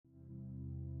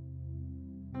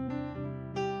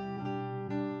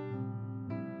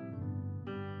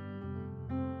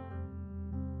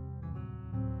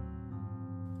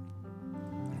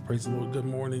Praise the Lord. Good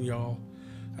morning, y'all.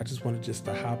 I just wanted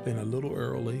to hop in a little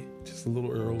early,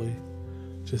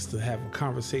 just to have a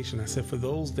conversation. I said, for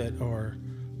those that are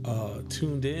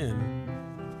tuned in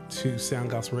to Sound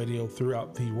Gospel Radio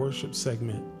throughout the worship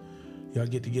segment, y'all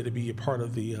get to be a part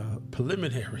of the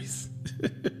preliminaries.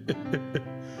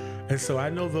 And so I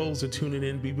know those are tuning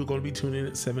in. People are going to be tuning in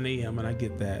at 7 a.m. and I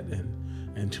get that,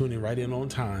 and tuning right in on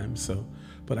time. So,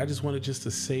 but I just wanted to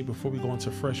say before we go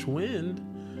into Fresh Wind,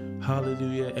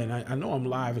 hallelujah. And I know I'm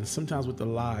live, and sometimes with the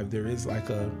live, there is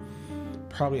like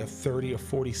probably a 30 or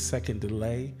 40 second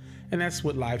delay. And that's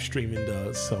what live streaming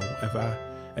does. So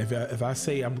if I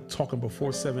say I'm talking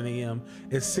before 7 a.m.,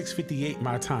 it's 6:58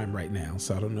 my time right now.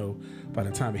 So I don't know by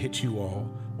the time it hits you all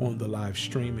on the live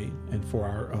streaming and for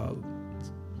our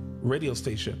radio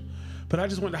station. But I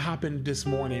just wanted to hop in this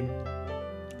morning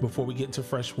before we get into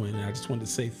Fresh Wind, and I just wanted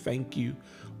to say thank you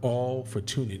all for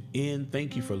tuning in.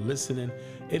 Thank you for listening.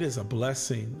 It is a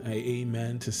blessing,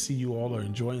 amen, to see you all are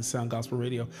enjoying Sound Gospel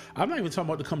Radio. I'm not even talking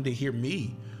about to come to hear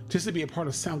me, just to be a part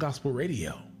of Sound Gospel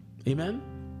Radio, amen?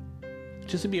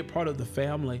 Just to be a part of the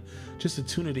family, just to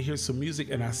tune in to hear some music.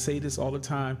 And I say this all the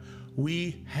time,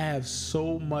 we have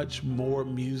so much more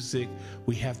music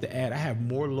we have to add. I have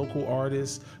more local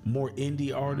artists, more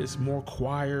indie artists, more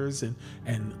choirs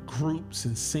and groups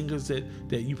and singers that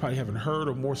you probably haven't heard,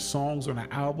 or more songs on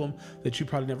an album that you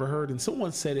probably never heard. And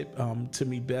someone said it to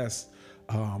me best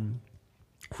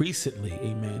recently,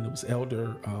 amen. It was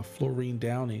Elder Florine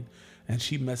Downing, and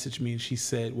she messaged me and she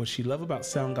said, what she loved about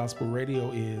Sound Gospel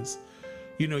Radio is,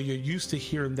 you know, you're used to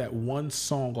hearing that one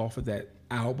song off of that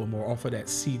album or off of that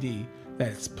CD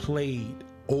that's played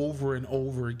over and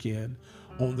over again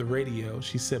on the radio.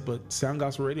 She said, but Sound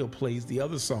Gospel Radio plays the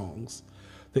other songs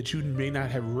that you may not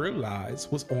have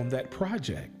realized was on that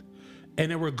project.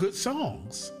 And they were good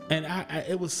songs. And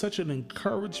it was such an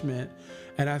encouragement.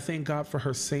 And I thank God for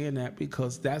her saying that,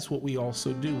 because that's what we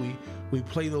also do. We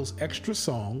play those extra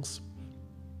songs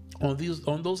on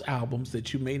those albums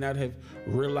that you may not have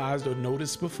realized or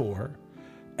noticed before.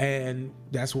 And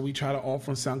that's what we try to offer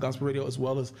on Sound Gospel Radio, as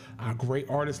well as our great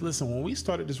artists. Listen, when we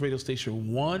started this radio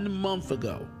station 1 month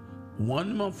ago,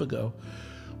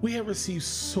 we have received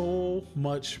so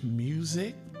much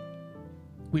music.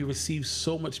 We received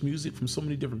so much music from so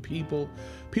many different people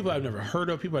I've never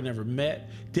heard of, people I've never met.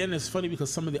 Then it's funny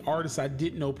because some of the artists I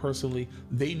didn't know personally,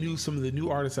 they knew some of the new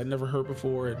artists I'd never heard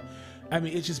before. And I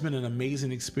mean, it's just been an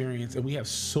amazing experience, and we have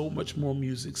so much more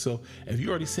music. So if you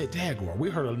already said, Dagmar, we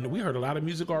heard a lot of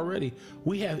music already,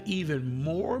 we have even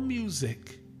more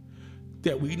music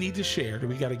that we need to share, that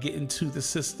we got to get into the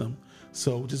system.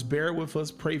 So just bear with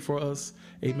us, pray for us,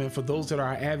 amen. For those that are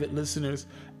our avid listeners,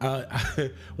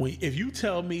 if you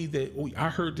tell me that I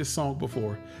heard this song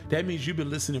before, that means you've been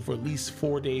listening for at least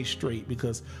 4 days straight,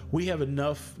 because we have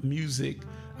enough music,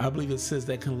 I believe it says,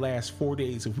 that can last 4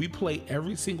 days. If we play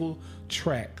every single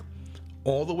track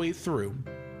all the way through,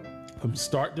 from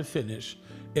start to finish,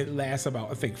 it lasts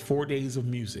about, I think, 4 days of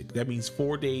music. That means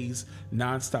 4 days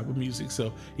nonstop of music.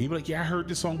 So you'd be like, yeah, I heard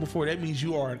this song before. That means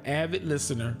you are an avid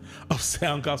listener of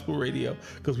Sound Gospel Radio,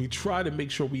 because we try to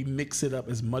make sure we mix it up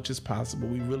as much as possible.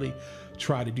 We really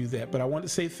try to do that. But I want to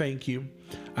say thank you.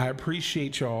 I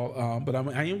appreciate y'all. But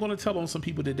I am going to tell on some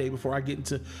people today before I get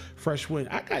into Fresh Wind.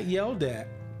 I got yelled at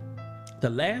the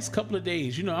last couple of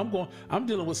days. You know, I'm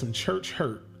dealing with some church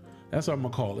hurt. That's what I'm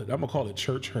going to call it. I'm going to call it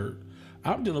church hurt.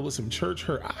 I'm dealing with some church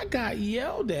hurt. I got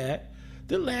yelled at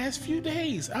the last few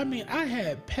days. I mean, I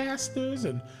had pastors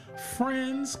and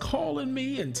friends calling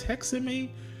me and texting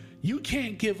me, you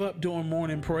can't give up doing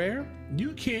morning prayer.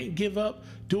 You can't give up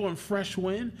doing Fresh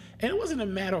Wind. And it wasn't a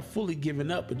matter of fully giving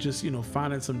up, but just, you know,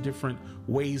 finding some different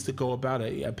ways to go about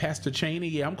it. Pastor Cheney,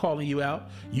 yeah, I'm calling you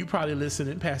out. You probably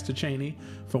listening. Pastor Cheney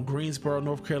from Greensboro,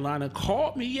 North Carolina,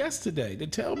 called me yesterday to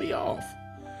tell me off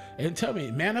and tell me,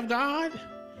 man of God,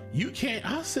 you can't.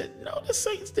 I said, no, the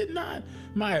saints did not.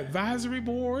 My advisory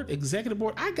board, executive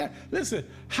board, listen,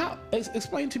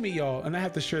 explain to me, y'all, and I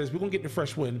have to share this. We're going to get to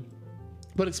Fresh Wind.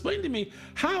 But explain to me,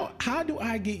 how do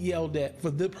I get yelled at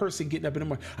for the person getting up in the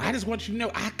morning? I just want you to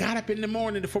know, I got up in the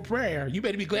morning for prayer. You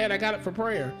better be glad I got up for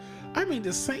prayer. I mean,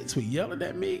 the saints were yelling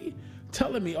at me,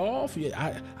 telling me off.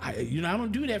 I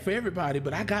don't do that for everybody,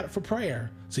 but I got it for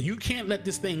prayer. So you can't let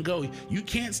this thing go. You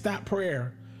can't stop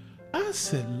prayer. I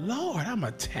said, Lord, I'm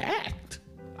attacked.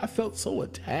 I felt so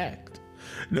attacked.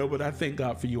 No, but I thank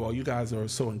God for you all. You guys are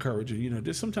so encouraging. You know,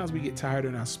 just sometimes we get tired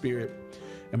in our spirit.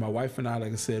 And my wife and I,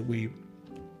 like I said, we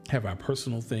have our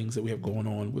personal things that we have going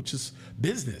on, which is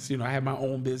business. You know, I have my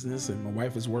own business and my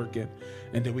wife is working.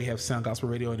 And then we have Sound Gospel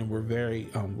Radio, and then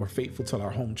we're faithful to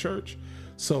our home church.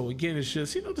 So again, it's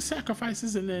just, the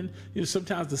sacrifices, and then,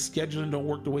 sometimes the scheduling don't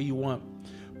work the way you want.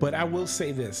 But I will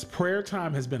say this, prayer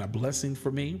time has been a blessing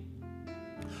for me.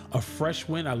 A fresh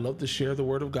wind. I love to share the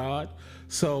word of God.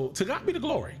 So to God be the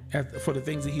glory for the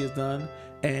things that he has done.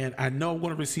 And I know I'm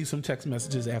going to receive some text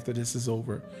messages after this is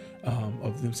over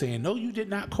of them saying, no, you did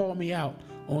not call me out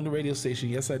on the radio station.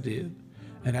 Yes, I did.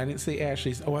 And I didn't say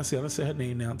Ashley. Oh, I said her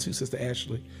name now too, Sister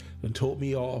Ashley, and told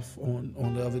me off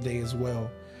on the other day as well.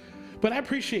 But I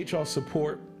appreciate y'all's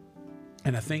support.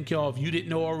 And I thank y'all, if you didn't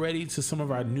know already, to some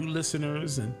of our new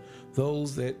listeners and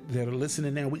those that are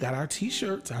listening now. We got our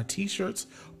t-shirts. Our t-shirts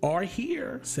are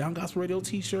here. Sound Gospel Radio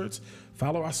t-shirts.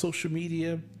 Follow our social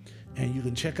media, and you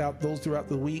can check out those throughout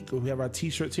the week. We have our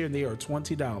t-shirts here, and they are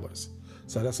 $20.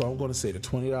 So that's all I'm going to say. They're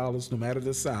 $20, no matter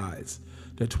the size.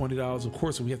 They're $20. Of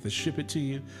course, if we have to ship it to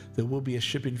you, there will be a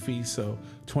shipping fee. So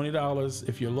 $20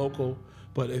 if you're local,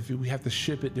 but if we have to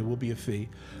ship it, there will be a fee.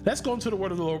 Let's go into the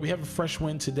word of the Lord. We have a fresh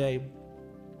wind today.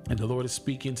 And the Lord is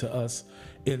speaking to us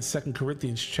in 2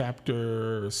 Corinthians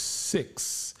chapter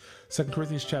 6. 2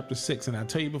 Corinthians chapter 6. And I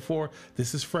tell you before,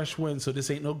 this is fresh wind, so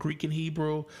this ain't no Greek and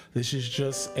Hebrew. This is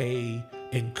just a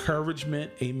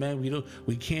encouragement. Amen.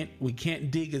 We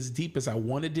can't dig as deep as I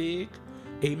want to dig.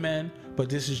 Amen. But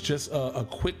this is just a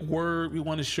quick word we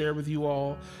want to share with you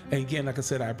all. And again, like I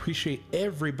said, I appreciate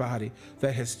everybody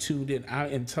that has tuned in. I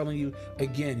am telling you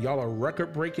again, y'all are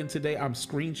record breaking today. I'm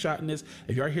screenshotting this.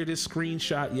 If y'all hear this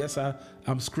screenshot, yes, I'm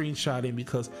screenshotting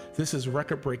because this is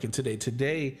record breaking today.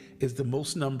 Today is the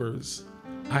most numbers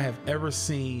I have ever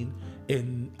seen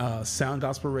in Sound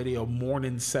Gospel Radio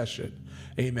morning session.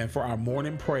 Amen. For our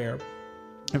morning prayer.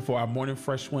 And for our morning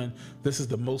fresh wind, this is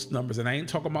the most numbers. And I ain't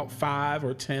talking about 5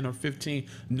 or 10 or 15.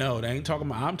 No, I'm talking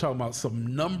about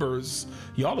some numbers.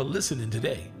 Y'all are listening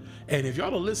today. And if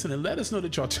y'all are listening, let us know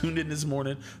that y'all tuned in this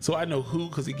morning so I know who,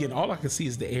 because again, all I can see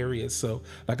is the areas. So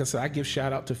like I said, I give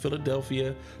shout out to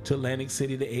Philadelphia, to Atlantic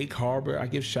City, to Egg Harbor. I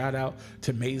give shout out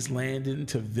to Mays Landing,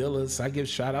 to Villas. I give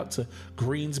shout out to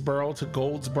Greensboro, to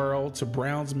Goldsboro, to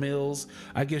Browns Mills.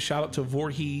 I give shout out to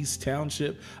Voorhees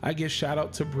Township. I give shout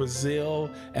out to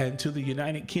Brazil and to the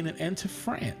United Kingdom and to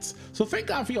France. So thank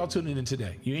God for y'all tuning in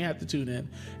today. You ain't have to tune in.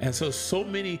 And so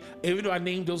many, even though I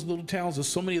named those little towns, there's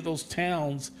so many of those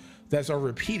towns that are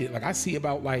repeated. Like I see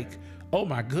about oh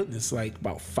my goodness,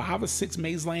 about 5 or 6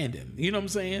 Mays Landing. You know what I'm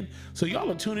saying? So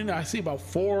y'all are tuning in. I see about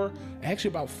 5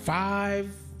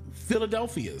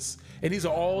 Philadelphias. And these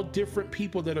are all different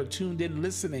people that are tuned in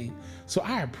listening. So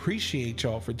I appreciate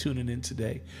y'all for tuning in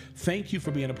today. Thank you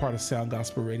for being a part of Sound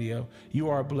Gospel Radio. You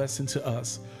are a blessing to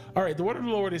us. All right, the word of the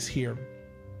Lord is here.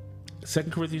 2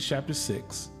 Corinthians chapter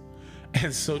 6.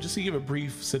 And so just to give a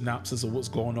brief synopsis of what's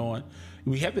going on,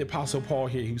 we have the Apostle Paul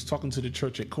here. He was talking to the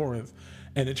church at Corinth,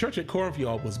 and the church at Corinth,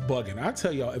 y'all, was bugging. I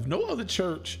tell y'all, if no other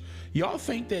church, y'all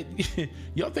think that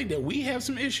we have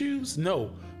some issues?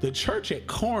 No, the church at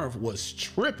Corinth was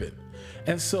tripping.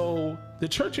 And so the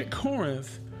church at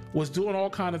Corinth was doing all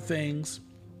kind of things,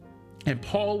 and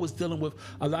Paul was dealing with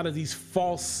a lot of these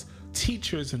false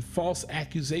teachers and false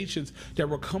accusations that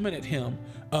were coming at him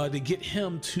to get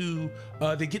him to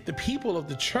get the people of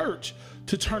the church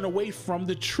to turn away from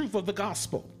the truth of the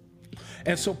gospel.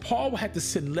 And so Paul had to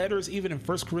send letters even in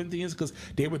 1 Corinthians because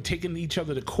they were taking each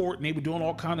other to court and they were doing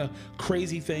all kind of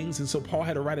crazy things. And so Paul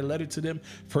had to write a letter to them,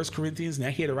 1 Corinthians. Now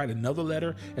he had to write another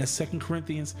letter in 2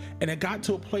 Corinthians. And it got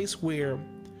to a place where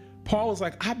Paul was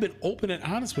like, I've been open and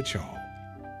honest with y'all.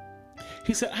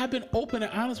 He said, I've been open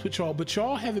and honest with y'all, but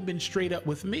y'all haven't been straight up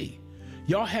with me.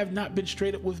 Y'all have not been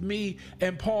straight up with me.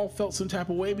 And Paul felt some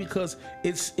type of way because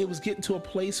it was getting to a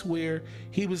place where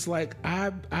he was like,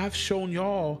 I've shown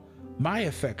y'all my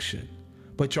affection,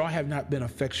 but y'all have not been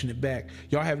affectionate back.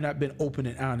 Y'all have not been open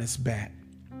and honest back.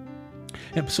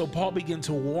 And so Paul began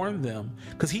to warn them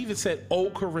because he even said, "O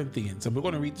Corinthians," and we're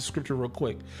going to read the scripture real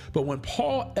quick. But when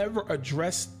Paul ever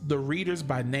addressed the readers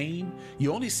by name,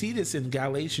 you only see this in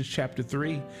Galatians chapter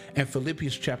 3 and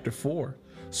Philippians chapter 4.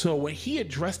 So when he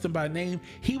addressed them by name,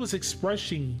 he was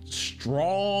expressing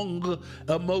strong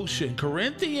emotion.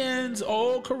 Corinthians,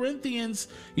 oh Corinthians,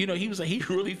 he was like, he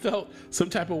really felt some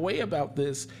type of way about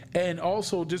this. And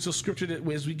also there's a scripture that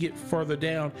as we get further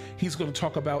down, he's going to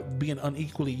talk about being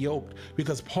unequally yoked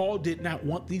because Paul did not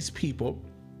want these people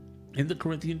in the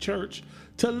Corinthian church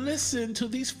to listen to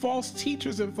these false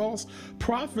teachers and false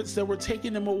prophets that were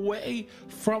taking them away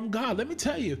from God. Let me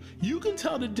tell you, you can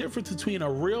tell the difference between a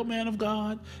real man of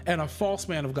God and a false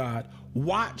man of God.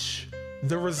 Watch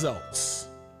the results.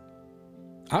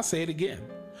 I'll say it again.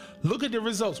 Look at the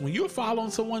results. When you're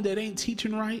following someone that ain't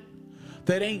teaching right,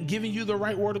 that ain't giving you the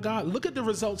right word of God, look at the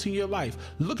results in your life.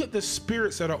 Look at the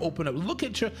spirits that are open up. Look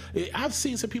at I've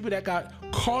seen some people that got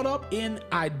caught up in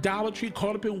idolatry,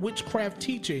 caught up in witchcraft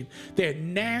teaching. They're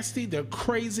nasty, they're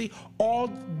crazy,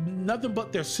 nothing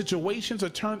but their situations are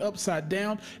turned upside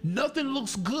down. Nothing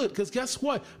looks good, because guess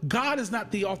what? God is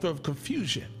not the author of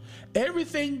confusion.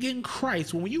 Everything in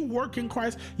Christ, when you work in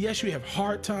Christ, yes, you have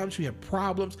hard times, you have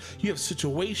problems, you have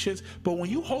situations, but when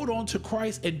you hold on to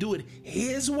Christ and do it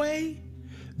His way,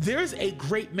 there's a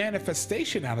great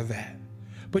manifestation out of that.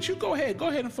 But you go ahead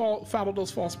and follow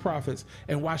those false prophets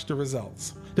and watch the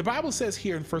results. The Bible says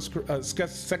here in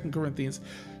 2 Corinthians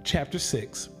chapter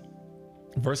 6,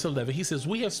 verse 11, he says,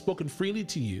 we have spoken freely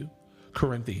to you,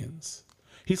 Corinthians.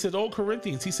 He said, oh,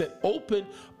 Corinthians, he said, open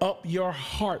up your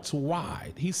hearts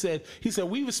wide. He said,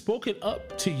 we've spoken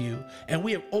up to you and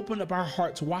we have opened up our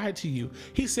hearts wide to you.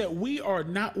 He said, we are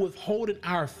not withholding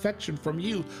our affection from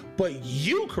you, but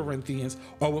you, Corinthians,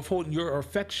 are withholding your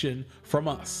affection from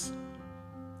us.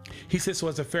 He said, so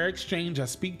as a fair exchange, I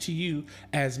speak to you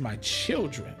as my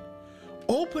children.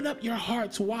 Open up your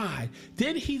hearts wide.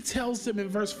 Then he tells them in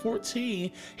verse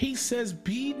 14, he says,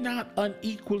 be not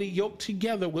unequally yoked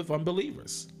together with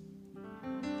unbelievers.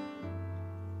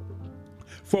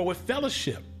 For with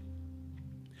fellowship,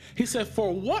 he said,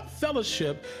 for what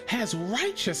fellowship has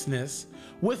righteousness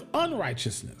with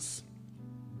unrighteousness?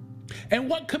 And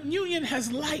what communion has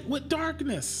light with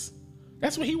darkness?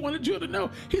 That's what he wanted you to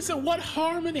know. He said, what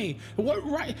harmony?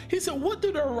 He said, what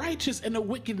do the righteous and the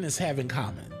wickedness have in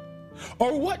common?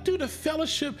 Or what do the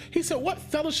fellowship, he said, what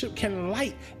fellowship can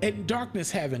light and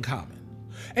darkness have in common?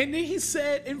 And then he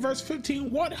said in verse 15,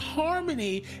 what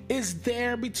harmony is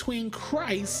there between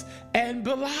Christ and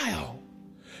Belial?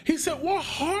 He said, what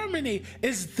harmony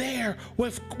is there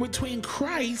between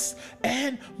Christ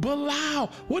and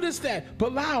Belial? What is that?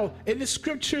 Belial in the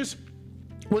scriptures,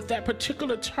 with that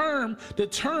particular term, the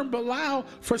term Belial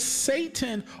for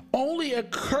Satan only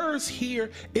occurs here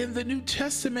in the New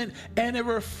Testament, and it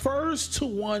refers to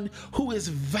one who is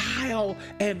vile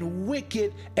and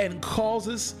wicked and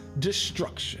causes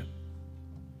destruction.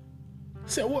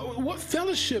 So what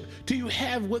fellowship do you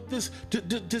have with this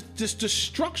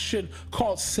destruction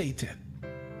called Satan?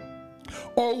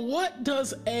 Or what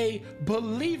does a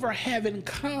believer have in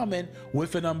common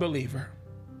with an unbeliever?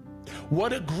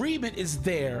 What agreement is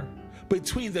there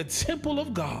between the temple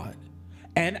of God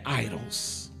and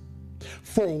idols?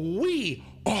 For we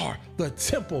are the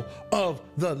temple of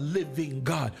the living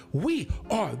God. We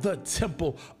are the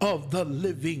temple of the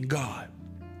living God.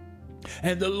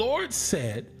 And the Lord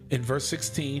said in verse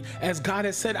 16, as God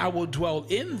has said, I will dwell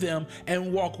in them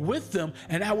and walk with them,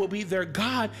 and I will be their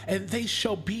God, and they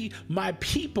shall be my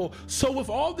people. So with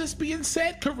all this being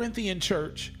said, Corinthian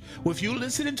church, with you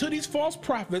listening to these false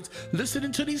prophets,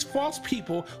 listening to these false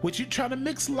people, with you trying to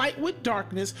mix light with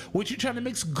darkness, with you trying to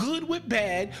mix good with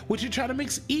bad, with you trying to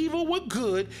mix evil with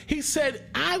good, he said,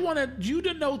 I wanted you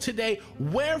to know today,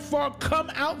 wherefore come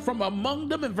out from among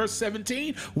them, in verse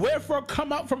 17, wherefore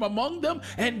come out from among them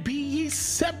and be ye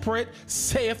separate,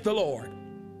 saith the Lord,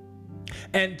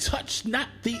 and touch not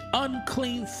the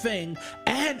unclean thing,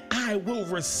 and I will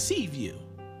receive you.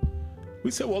 We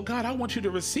said, well, God, I want you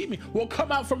to receive me. Well,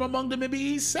 come out from among them and be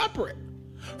ye separate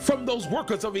from those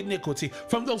workers of iniquity,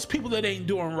 from those people that ain't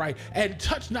doing right, and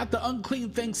touch not the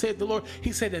unclean thing, saith the Lord.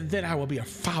 He said, and then I will be a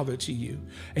father to you,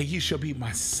 and you shall be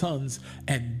my sons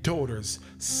and daughters,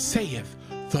 saith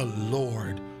the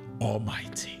Lord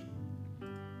Almighty.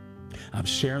 I'm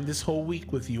sharing this whole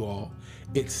week with you all.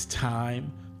 It's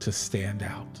time to stand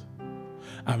out.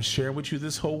 I'm sharing with you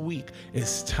this whole week.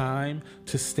 It's time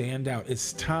to stand out.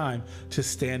 It's time to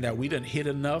stand out. We done hit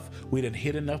enough. We done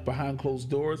hit enough behind closed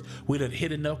doors. We done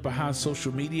hit enough behind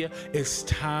social media. It's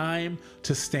time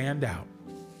to stand out.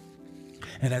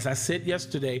 And as I said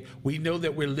yesterday, we know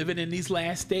that we're living in these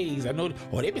last days. I know,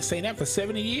 they've been saying that for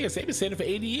 70 years. They've been saying it for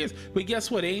 80 years. But guess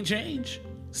what? It ain't changed.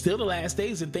 Still the last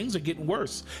days, and things are getting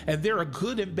worse. And there are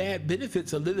good and bad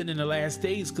benefits of living in the last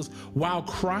days, because while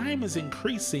crime is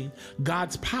increasing,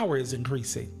 God's power is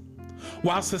increasing.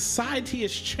 While society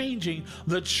is changing,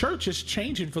 the church is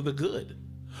changing for the good.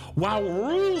 While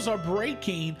rules are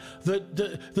breaking,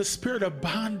 the spirit of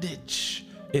bondage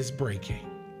is breaking.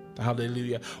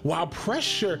 Hallelujah. While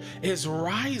pressure is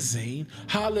rising,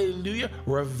 hallelujah,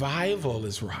 revival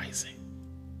is rising.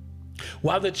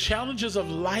 While the challenges of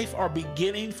life are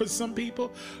beginning for some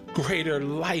people, greater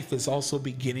life is also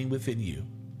beginning within you.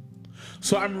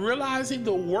 So I'm realizing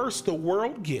the worse the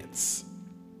world gets,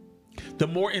 the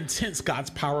more intense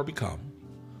God's power becomes.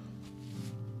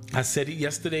 I said it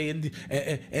yesterday,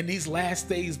 in these last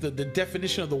days, the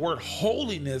definition of the word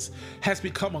holiness has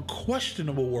become a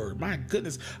questionable word. My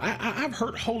goodness, I've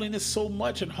heard holiness so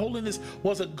much, and holiness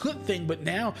was a good thing, but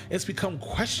now it's become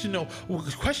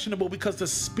questionable because the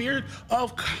spirit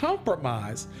of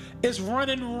compromise is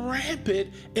running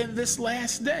rampant in this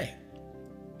last day.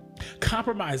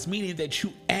 Compromise meaning that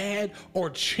you add or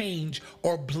change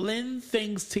or blend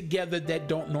things together that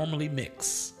don't normally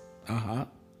mix.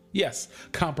 Yes,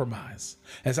 compromise.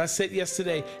 As I said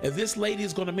yesterday, if this lady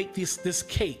is going to make this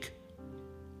cake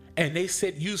and they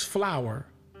said use flour,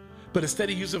 but instead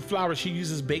of using flour, she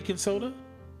uses baking soda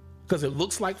because it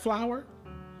looks like flour.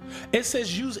 It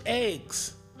says use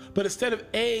eggs, but instead of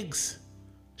eggs,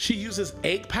 she uses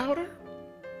egg powder.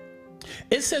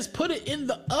 It says put it in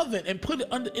the oven and put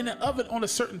it in the oven on a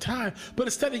certain time, but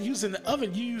instead of using the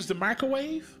oven, you use the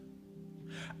microwave.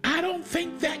 I don't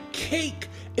think that cake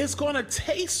is going to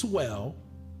taste well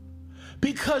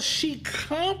because she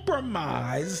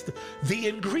compromised the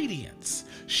ingredients.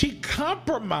 She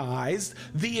compromised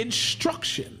the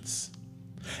instructions.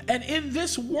 And in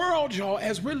this world, y'all,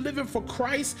 as we're living for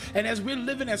Christ and as we're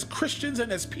living as Christians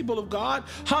and as people of God,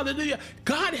 hallelujah,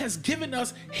 God has given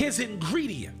us his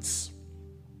ingredients.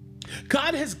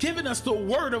 God has given us the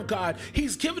word of God.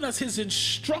 He's given us his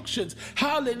instructions.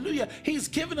 Hallelujah. He's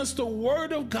given us the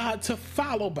word of God to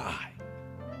follow by.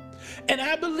 And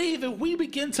I believe if we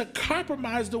begin to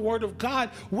compromise the word of God,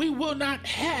 we will not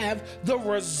have the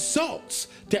results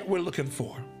that we're looking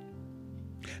for.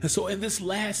 And so in this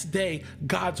last day,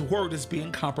 God's word is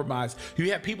being compromised.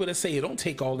 You have people that say, it don't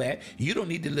take all that. You don't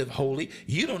need to live holy.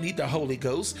 You don't need the Holy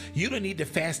Ghost. You don't need to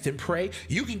fast and pray.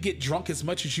 You can get drunk as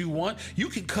much as you want. You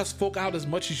can cuss folk out as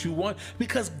much as you want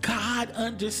because God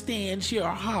understands your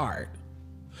heart.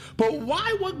 But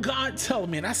why would God tell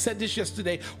me, and I said this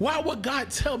yesterday, why would God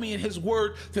tell me in his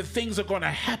word that things are going to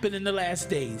happen in the last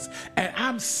days? And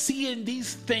I'm seeing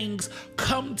these things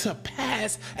come to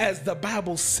pass as the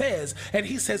Bible says. And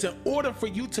he says, in order for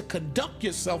you to conduct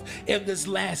yourself in this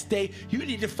last day, you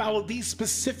need to follow these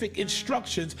specific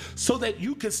instructions so that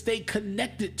you can stay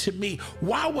connected to me.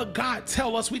 Why would God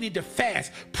tell us we need to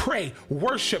fast, pray,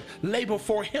 worship, labor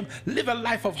for him, live a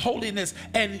life of holiness,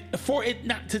 and for it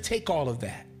not to take all of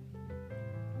that?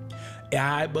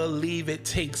 I believe it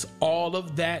takes all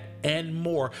of that and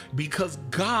more because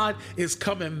God is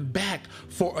coming back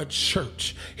for a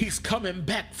church. He's coming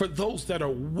back for those that are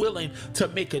willing to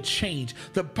make a change.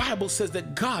 The Bible says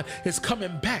that God is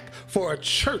coming back for a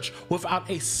church without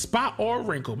a spot or a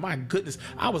wrinkle. My goodness,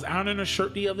 I was ironing a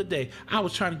shirt the other day. I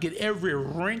was trying to get every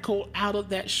wrinkle out of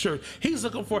that shirt. He's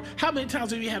looking for, how many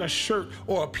times have you had a shirt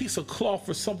or a piece of cloth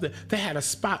or something that had a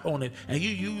spot on it and you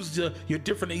used your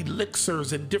different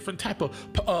elixirs and different type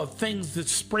of things that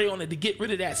spray on it to get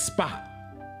rid of that spot?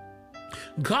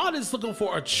 God is looking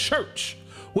for a church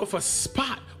with a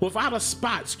spot, without a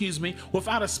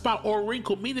spot or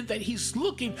wrinkle, meaning that he's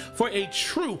looking for a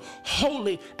true,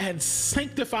 holy, and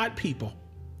sanctified people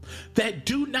that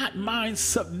do not mind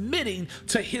submitting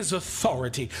to his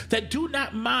authority, that do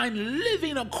not mind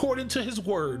living according to his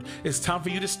word. It's time for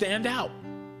you to stand out.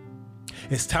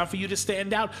 It's time for you to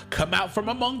stand out, come out from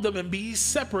among them and be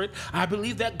separate. I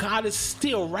believe that God is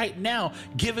still right now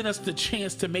giving us the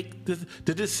chance to make the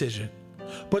decision.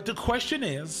 But the question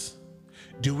is,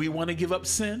 do we want to give up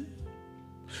sin?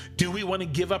 Do we want to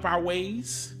give up our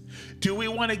ways? Do we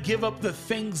want to give up the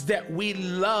things that we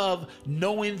love,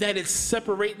 knowing that it's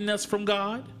separating us from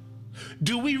God?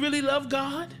 Do we really love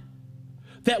God?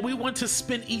 That we want to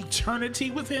spend eternity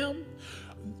with him?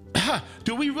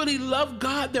 Do we really love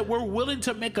God that we're willing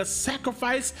to make a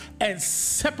sacrifice and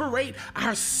separate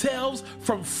ourselves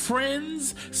from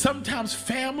friends, sometimes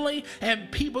family,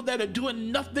 and people that are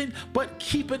doing nothing but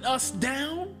keeping us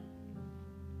down?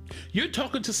 You're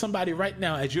talking to somebody right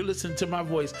now as you're listening to my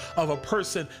voice of a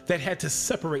person that had to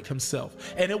separate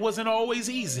himself, and it wasn't always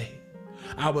easy.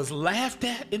 I was laughed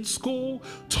at in school,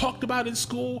 talked about in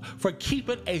school for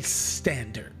keeping a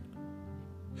standard.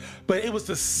 But it was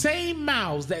the same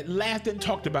mouths that laughed and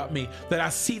talked about me that I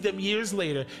see them years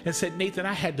later and said, Nathan,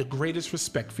 I had the greatest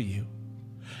respect for you.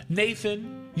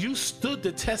 Nathan, you stood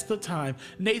the test of time.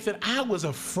 Nathan, I was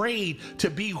afraid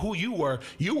to be who you were.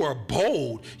 You were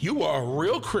bold. You were a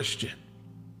real Christian.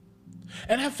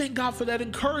 And I thank God for that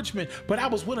encouragement, but I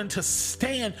was willing to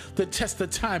stand the test of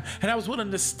time, and I was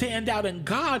willing to stand out, and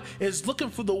God is looking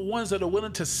for the ones that are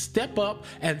willing to step up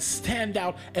and stand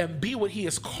out and be what he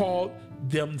has called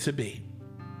them to be.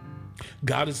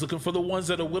 God is looking for the ones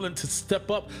that are willing to step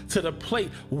up to the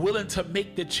plate, willing to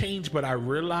make the change, but I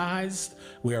realized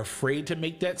we're afraid to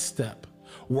make that step.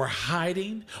 We're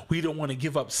hiding. We don't want to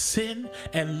give up sin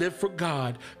and live for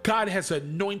God. God has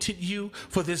anointed you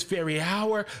for this very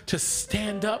hour to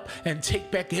stand up and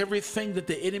take back everything that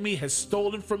the enemy has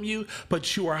stolen from you,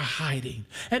 but you are hiding.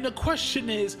 And the question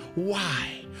is,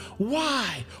 why?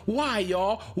 Why,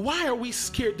 y'all? Why are we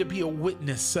scared to be a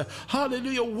witness?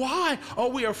 Hallelujah. Why are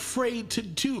we afraid to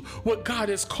do what God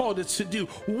has called us to do?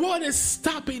 What is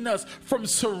stopping us from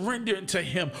surrendering to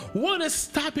Him? What is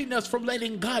stopping us from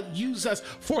letting God use us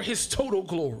for His total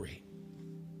glory?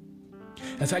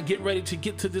 As I get ready to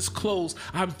get to this close,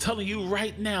 I'm telling you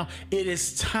right now, it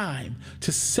is time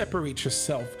to separate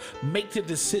yourself. Make the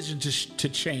decision to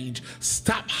change.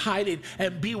 Stop hiding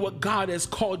and be what God has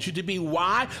called you to be.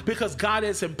 Why? Because God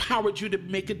has empowered you to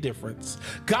make a difference.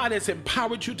 God has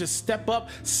empowered you to step up,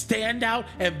 stand out,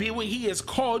 and be what He has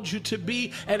called you to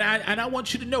be. And I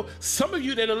want you to know, some of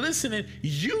you that are listening,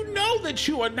 you know that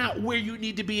you are not where you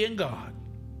need to be in God.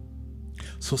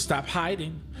 So stop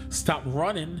hiding, stop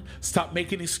running, stop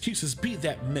making excuses. Be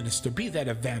that minister, be that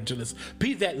evangelist,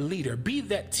 be that leader, be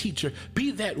that teacher,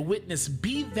 be that witness,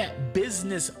 be that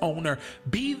business owner,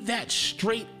 be that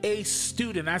straight A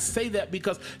student. I say that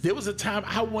because there was a time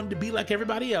I wanted to be like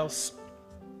everybody else.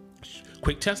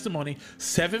 Quick testimony,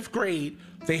 7th grade,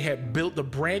 they had built a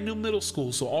brand new middle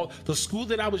school. So all the school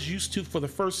that I was used to for the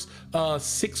first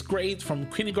 6 grades, from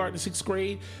kindergarten to 6th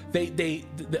grade,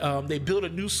 they built a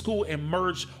new school and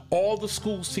merged all the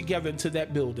schools together into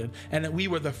that building. And we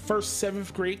were the first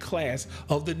 7th grade class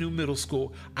of the new middle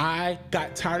school. I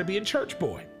got tired of being church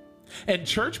boy. And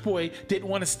church boy didn't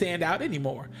want to stand out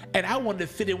anymore. And I wanted to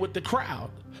fit in with the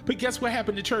crowd. But guess what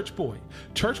happened to church boy?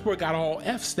 Church boy got all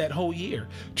F's that whole year.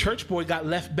 Church boy got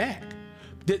left back.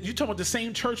 You're talking about the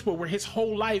same church boy where his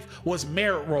whole life was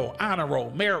merit roll, honor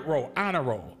roll, merit roll, honor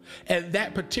roll. And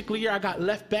that particular year I got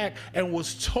left back and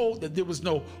was told that there was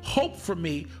no hope for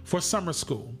me for summer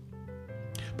school.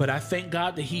 But I thank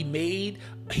God that He made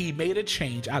a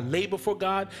change. I lay before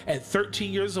God at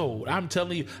 13 years old. I'm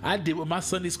telling you, I did what my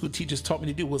Sunday school teachers taught me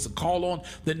to do, was to call on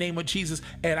the name of Jesus.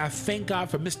 And I thank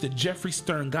God for Mr. Jeffrey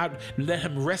Stern. God, let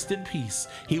him rest in peace.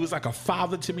 He was like a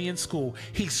father to me in school.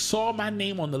 He saw my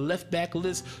name on the left back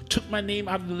list, took my name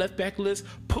out of the left back list,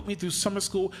 put me through summer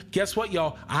school. Guess what,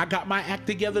 y'all? I got my act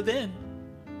together then.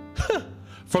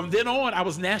 From then on, I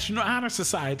was National Honor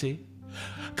Society.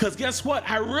 Because guess what?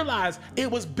 I realized it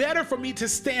was better for me to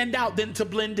stand out than to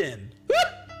blend in.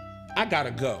 I gotta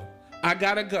go.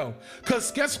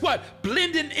 Because guess what?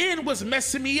 Blending in was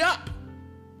messing me up.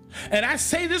 And I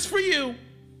say this for you.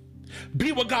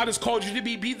 Be what God has called you to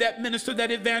be. Be that minister,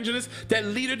 that evangelist, that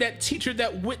leader, that teacher,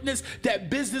 that witness, that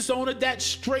business owner, that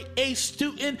straight A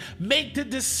student. Make the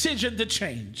decision to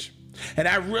change. And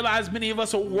I realize many of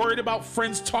us are worried about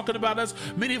friends talking about us.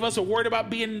 Many of us are worried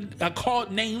about being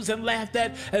called names and laughed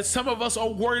at. And some of us are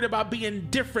worried about being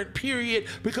different, period,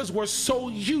 because we're so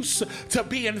used to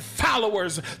being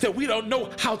followers that we don't know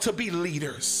how to be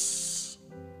leaders.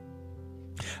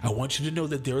 I want you to know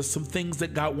that there are some things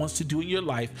that God wants to do in your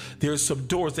life. There are some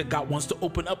doors that God wants to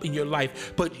open up in your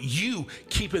life. But you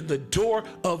keeping the door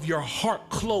of your heart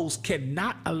closed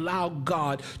cannot allow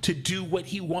God to do what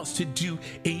He wants to do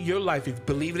in your life. If,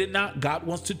 believe it or not, God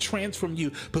wants to transform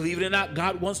you. Believe it or not,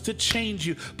 God wants to change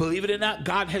you. Believe it or not,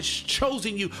 God has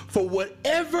chosen you for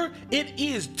whatever it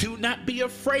is. Do not be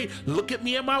afraid. Look at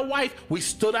me and my wife. We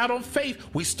stood out on faith.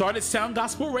 We started Sound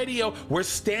Gospel Radio. We're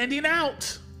standing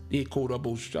out.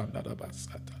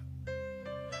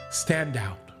 Stand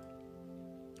out.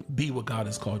 Be what God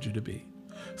has called you to be.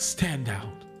 Stand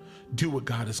out. Do what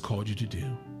God has called you to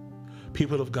do.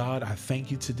 People of God, I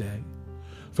thank you today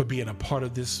for being a part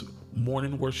of this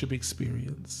morning worship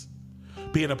experience,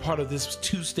 being a part of this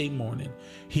Tuesday morning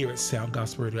here at Sound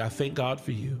Gospel Radio. I thank God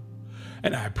for you,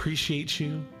 and I appreciate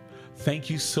you. Thank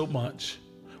you so much.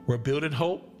 We're building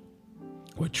hope.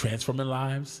 We're transforming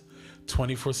lives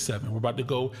 24/7. We're about to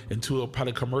go into a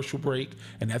probably commercial break,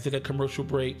 and after that commercial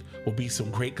break will be some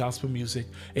great gospel music.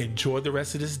 Enjoy the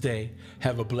rest of this day.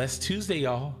 Have a blessed Tuesday,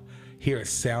 y'all, here at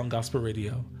Sound Gospel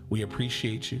Radio. We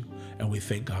appreciate you, and we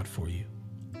thank God for you.